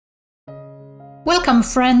Welcome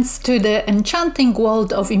friends to the enchanting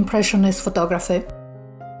world of Impressionist photography.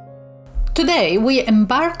 Today we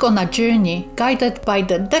embark on a journey guided by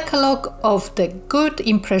the Decalogue of the Good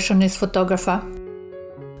Impressionist Photographer,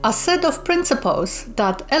 a set of principles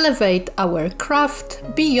that elevate our craft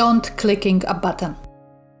beyond clicking a button.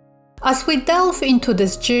 As we delve into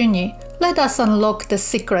this journey, let us unlock the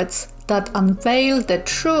secrets that unveil the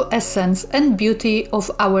true essence and beauty of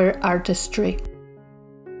our artistry.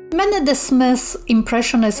 Many dismiss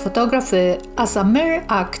Impressionist photography as a mere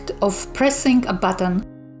act of pressing a button,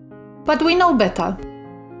 but we know better.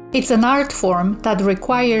 It's an art form that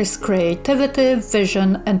requires creativity,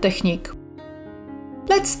 vision, and technique.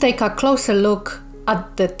 Let's take a closer look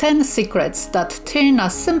at the 10 secrets that turn a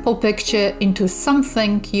simple picture into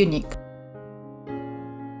something unique.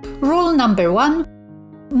 Rule number 1: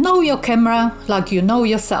 know your camera like you know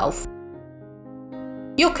yourself.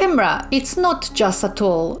 Your camera, it's not just a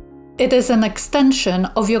tool, it is an extension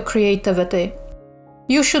of your creativity.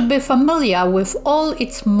 You should be familiar with all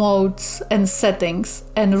its modes and settings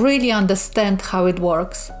and really understand how it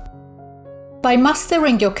works. By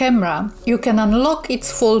mastering your camera, you can unlock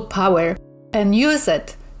its full power and use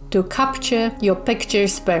it to capture your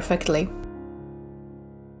pictures perfectly.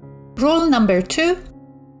 Rule number 2: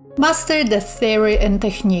 master the theory and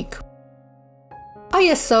technique.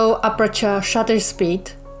 ISO, aperture, shutter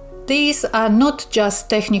speed. These are not just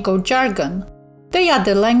technical jargon, they are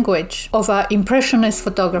the language of an Impressionist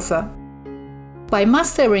photographer. By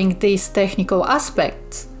mastering these technical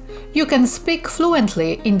aspects, you can speak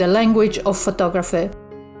fluently in the language of photography.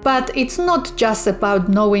 But it's not just about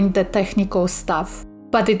knowing the technical stuff,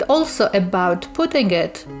 but it's also about putting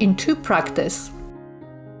it into practice.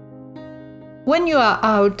 When you are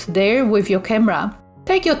out there with your camera,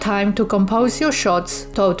 take your time to compose your shots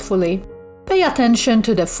thoughtfully. Pay attention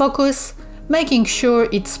to the focus, making sure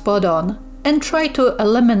it's spot on, and try to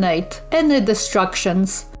eliminate any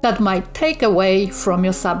distractions that might take away from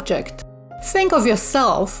your subject. Think of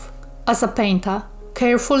yourself as a painter,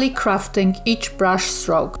 carefully crafting each brush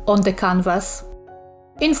stroke on the canvas.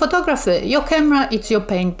 In photography, your camera is your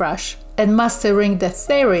paintbrush, and mastering the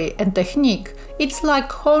theory and technique, it's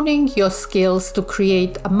like honing your skills to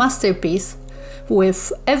create a masterpiece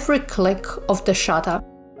with every click of the shutter.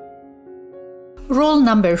 Rule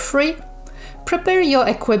number 3: prepare your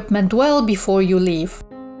equipment well before you leave.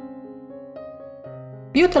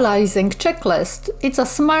 Utilizing checklists, it's a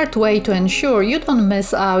smart way to ensure you don't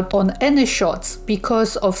miss out on any shots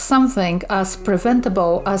because of something as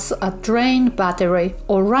preventable as a drained battery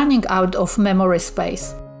or running out of memory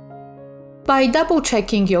space. By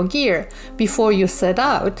double-checking your gear before you set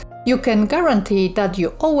out, you can guarantee that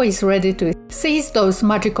you're always ready to seize those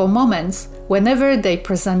magical moments whenever they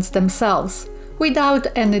present themselves, without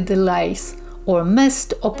any delays or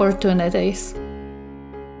missed opportunities.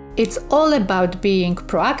 It's all about being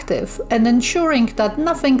proactive and ensuring that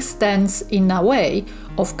nothing stands in the way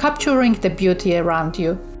of capturing the beauty around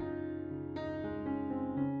you.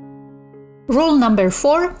 Rule number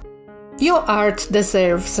 4: your art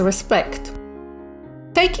deserves respect.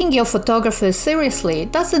 Taking your photography seriously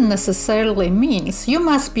doesn't necessarily mean you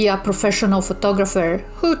must be a professional photographer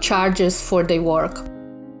who charges for their work.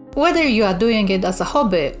 Whether you are doing it as a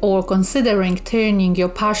hobby or considering turning your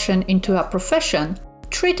passion into a profession,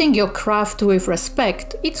 treating your craft with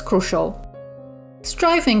respect is crucial.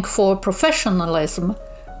 Striving for professionalism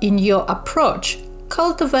in your approach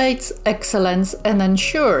cultivates excellence and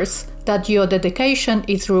ensures that your dedication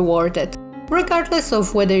is rewarded, regardless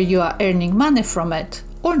of whether you are earning money from it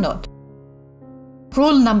or not.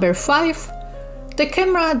 Rule number 5: the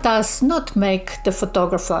camera does not make the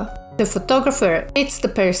photographer. The photographer is the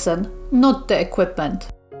person, not the equipment.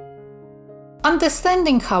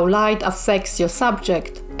 Understanding how light affects your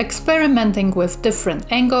subject, experimenting with different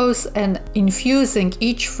angles, and infusing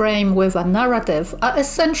each frame with a narrative are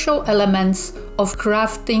essential elements of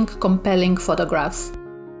crafting compelling photographs.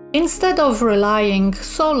 Instead of relying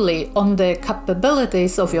solely on the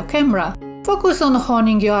capabilities of your camera, focus on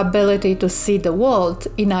honing your ability to see the world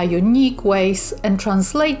in a unique ways and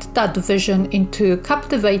translate that vision into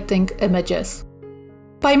captivating images.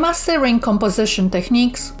 By mastering composition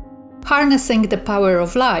techniques, harnessing the power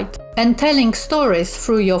of light, and telling stories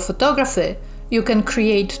through your photography, you can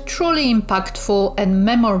create truly impactful and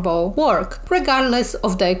memorable work regardless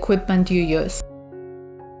of the equipment you use.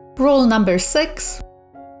 Rule number 6: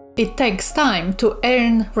 it takes time to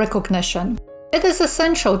earn recognition. It is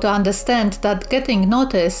essential to understand that getting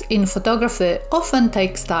noticed in photography often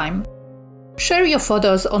takes time. Share your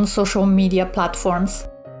photos on social media platforms.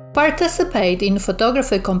 Participate in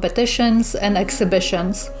photography competitions and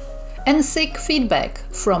exhibitions. and seek feedback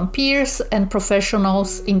from peers and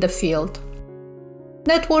professionals in the field.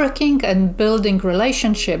 Networking and building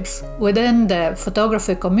relationships within the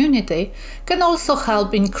photography community can also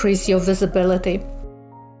help increase your visibility.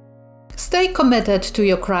 Stay committed to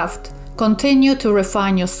your craft, continue to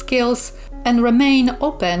refine your skills, and remain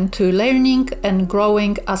open to learning and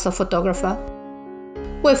growing as a photographer.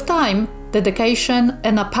 With time, dedication,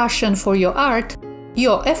 and a passion for your art,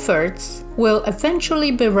 your efforts will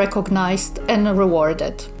eventually be recognized and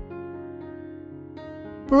rewarded.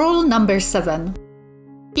 Rule number 7.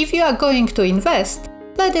 If you are going to invest,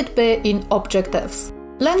 let it be in objectives.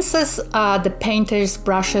 Lenses are the painter's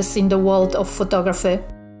brushes in the world of photography.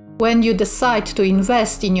 When you decide to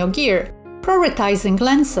invest in your gear, prioritizing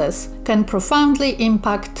lenses can profoundly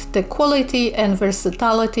impact the quality and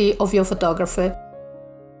versatility of your photography.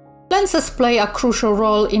 Lenses play a crucial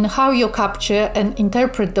role in how you capture and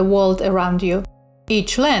interpret the world around you.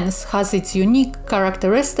 Each lens has its unique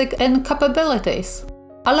characteristics and capabilities,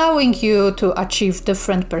 allowing you to achieve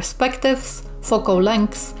different perspectives, focal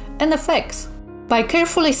lengths, and effects. By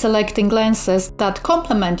carefully selecting lenses that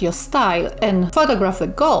complement your style and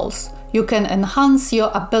photographic goals, you can enhance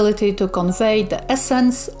your ability to convey the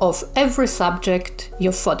essence of every subject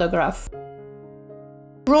you photograph.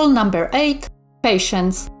 Rule number 8.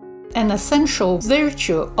 Patience, an essential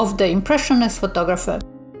virtue of the Impressionist photographer.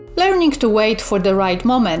 Learning to wait for the right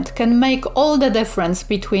moment can make all the difference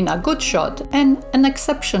between a good shot and an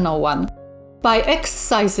exceptional one. By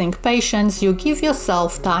exercising patience, you give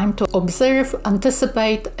yourself time to observe,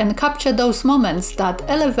 anticipate, and capture those moments that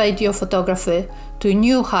elevate your photography to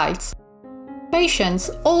new heights. Patience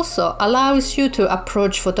also allows you to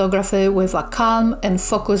approach photography with a calm and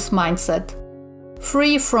focused mindset,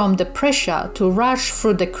 free from the pressure to rush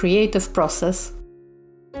through the creative process.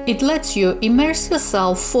 It lets you immerse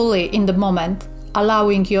yourself fully in the moment,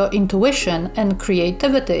 allowing your intuition and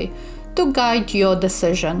creativity to guide your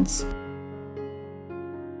decisions.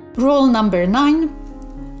 Rule number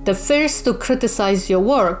 9. The first to criticize your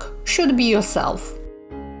work should be yourself.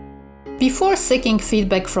 Before seeking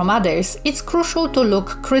feedback from others, it's crucial to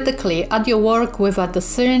look critically at your work with a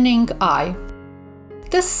discerning eye.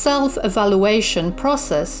 This self-evaluation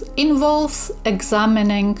process involves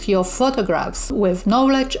examining your photographs with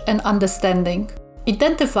knowledge and understanding,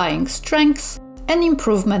 identifying strengths and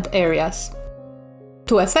improvement areas.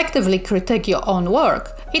 To effectively critique your own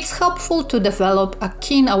work, it's helpful to develop a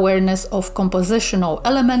keen awareness of compositional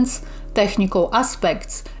elements, technical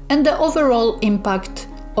aspects, and the overall impact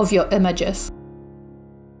of your images.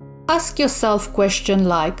 Ask yourself questions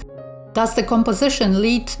like, does the composition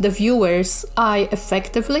lead the viewer's eye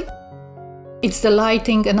effectively? Is the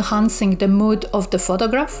lighting enhancing the mood of the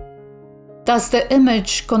photograph? Does the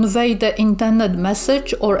image convey the intended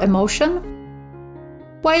message or emotion?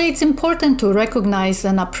 While it's important to recognize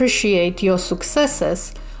and appreciate your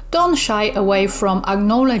successes, don't shy away from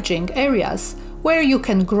acknowledging areas where you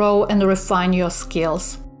can grow and refine your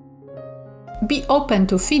skills. Be open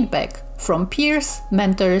to feedback from peers,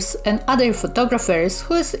 mentors, and other photographers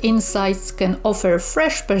whose insights can offer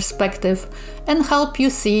fresh perspective and help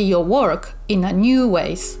you see your work in a new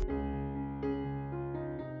ways.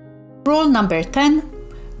 Rule number 10.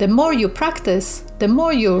 The more you practice, the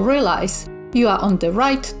more you realize you are on the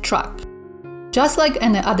right track. Just like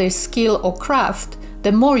any other skill or craft,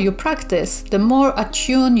 the more you practice, the more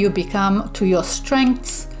attuned you become to your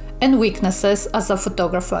strengths and weaknesses as a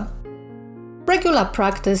photographer. Regular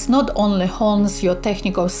practice not only hones your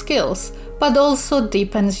technical skills, but also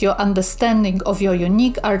deepens your understanding of your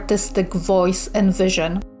unique artistic voice and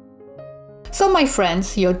vision. So my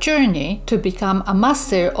friends, your journey to become a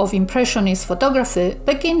master of Impressionist photography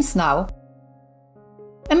begins now.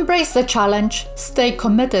 Embrace the challenge, stay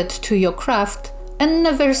committed to your craft, and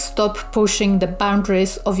never stop pushing the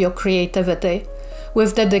boundaries of your creativity.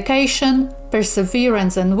 With dedication,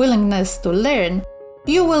 perseverance, and willingness to learn,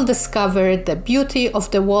 you will discover the beauty of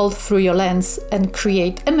the world through your lens and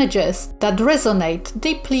create images that resonate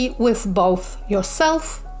deeply with both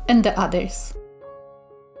yourself and the others.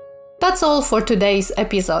 That's all for today's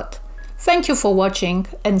episode. Thank you for watching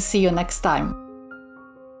and see you next time.